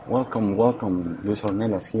Welcome. Luis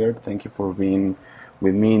Ornelas here. Thank you for being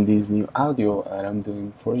with me in this new audio that I'm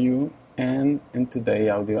doing for you. And in today's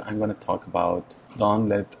audio, I'm going to talk about don't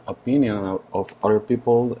let opinion of other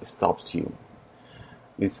people stops you.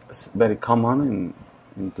 It's very common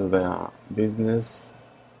into the business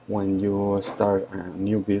when you start a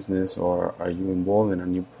new business or are you involved in a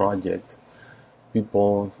new project.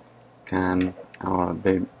 People can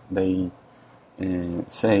they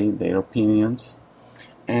say their opinions.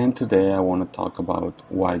 And today I want to talk about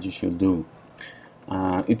what you should do.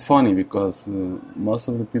 It's funny because most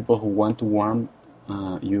of the people who want to warn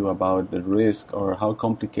you about the risk or how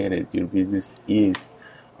complicated your business is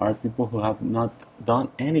are people who have not done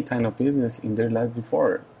any kind of business in their life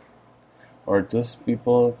before, or just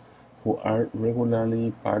people who are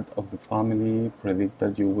regularly part of the family predict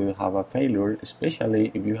that you will have a failure,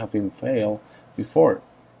 especially if you have been failed before.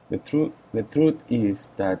 The truth is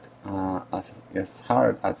that as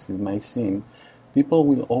hard as it might seem, people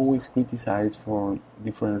will always criticize for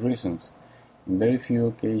different reasons. In very few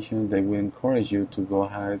occasions, they will encourage you to go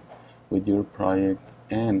ahead with your project,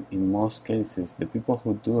 and in most cases, the people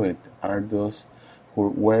who do it are those who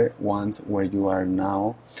were once where you are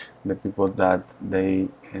now, the people that they,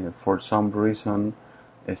 for some reason,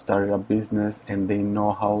 started a business and they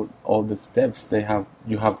know how all the steps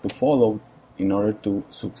you have to follow in order to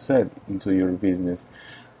succeed into your business.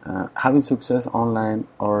 Having success online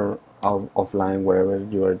or offline, wherever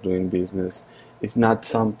you are doing business, is not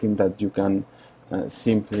something that you can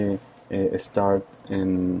simply start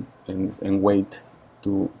and wait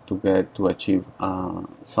to achieve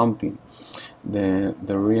something. The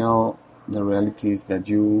reality is that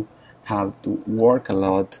you have to work a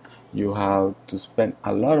lot. You have to spend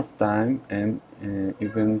a lot of time, and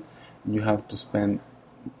even you have to spend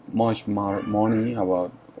much more money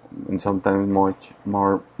and sometimes much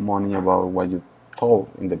more money about what you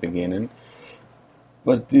thought in the beginning.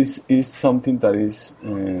 But this is something that is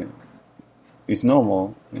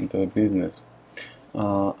normal into the business.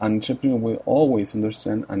 An entrepreneur will always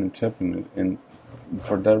understand an entrepreneur, and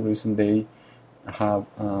for that reason they have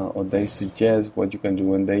or they suggest what you can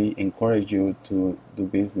do, and they encourage you to do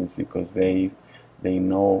business because they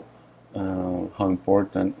know how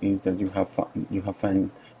important is that you have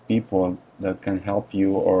found people that can help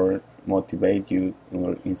you or motivate you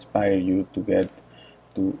or inspire you to get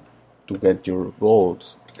your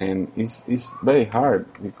goals. And it's very hard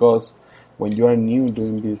because when you are new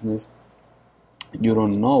doing business, you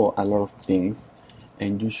don't know a lot of things,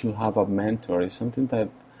 and you should have a mentor. It's something that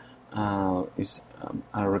is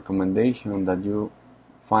a recommendation that you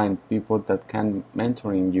find people that can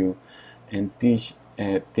mentoring you and teach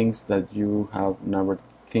things that you have never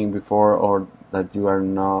think before, or that you are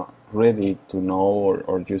not ready to know,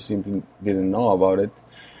 or you simply didn't know about it,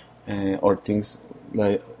 or things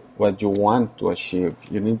like what you want to achieve.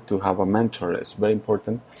 You need to have a mentor. It's very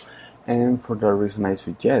important, and for that reason I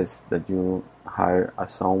suggest that you hire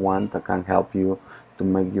someone that can help you to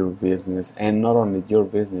make your business, and not only your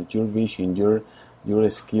business, your vision, your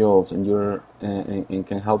skills, and and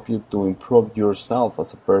can help you to improve yourself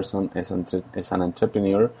as a person, as an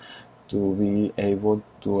entrepreneur, to be able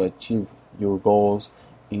to achieve your goals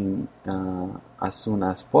in as soon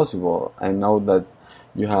as possible. I know that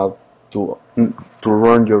you have to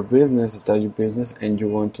run your business, start your business, and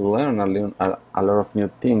you're going to learn a lot of new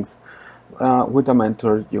things. With a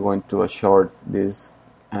mentor, you're going to assure this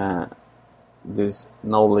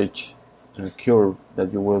knowledge curve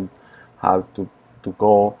that you will have to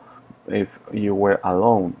go if you were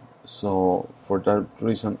alone. So for that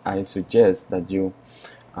reason, I suggest that you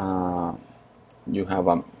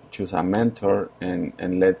choose a mentor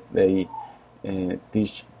and let they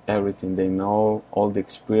teach everything they know, all the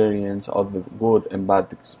experience, all the good and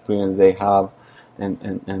bad experience they have,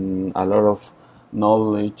 and a lot of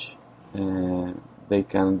knowledge. They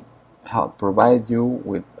can help provide you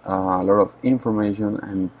with a lot of information,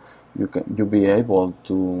 and you'll be able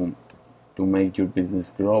to make your business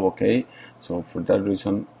grow. Okay, so for that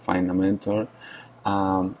reason, find a mentor.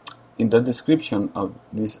 In the description of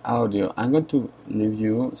this audio, I'm going to leave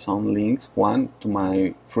you some links. One, to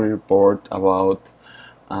my free report about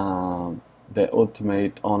the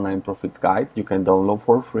Ultimate Online Profit Guide. You can download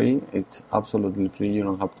for free. It's absolutely free. You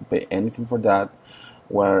don't have to pay anything for that,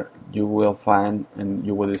 where you will find and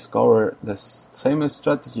you will discover the same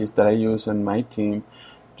strategies that I use in my team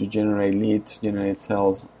to generate leads, generate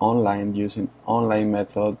sales online, using online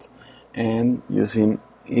methods, and using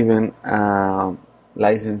even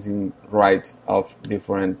licensing rights of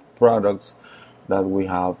different products that we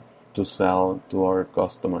have to sell to our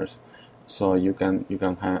customers. So you're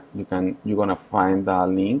gonna find the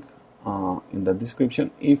link in the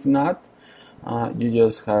description. If not, you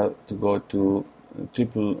just have to go to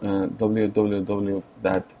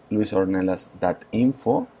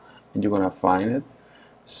www.luisornelas.info and you're gonna find it.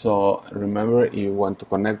 So remember, if you want to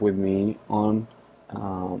connect with me on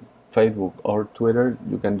Facebook or Twitter,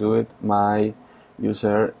 you can do it. My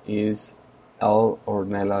user is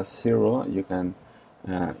LOrnelas0. You can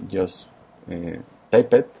just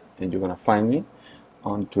type it and you're gonna find me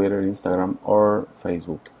on Twitter, Instagram, or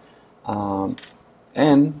Facebook.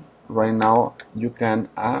 And right now you can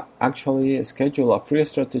actually schedule a free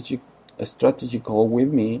strategy call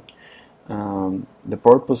with me. The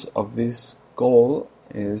purpose of this call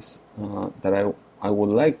is that I would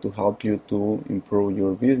like to help you to improve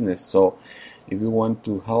your business. So if you want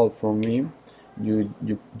to help from me, you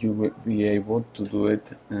will be able to do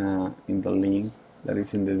it in the link that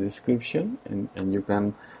is in the description, and you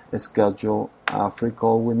can schedule a free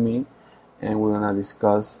call with me, and we're gonna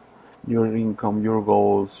discuss your income, your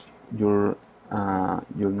goals, your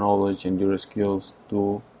knowledge and your skills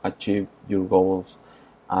to achieve your goals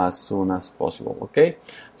as soon as possible. Okay,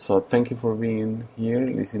 so thank you for being here,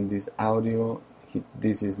 listening this audio.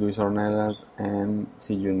 This is Luis Ornelas, and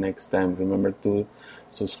see you next time. Remember to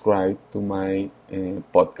subscribe to my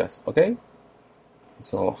podcast. Okay,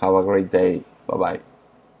 so have a great day. Bye bye.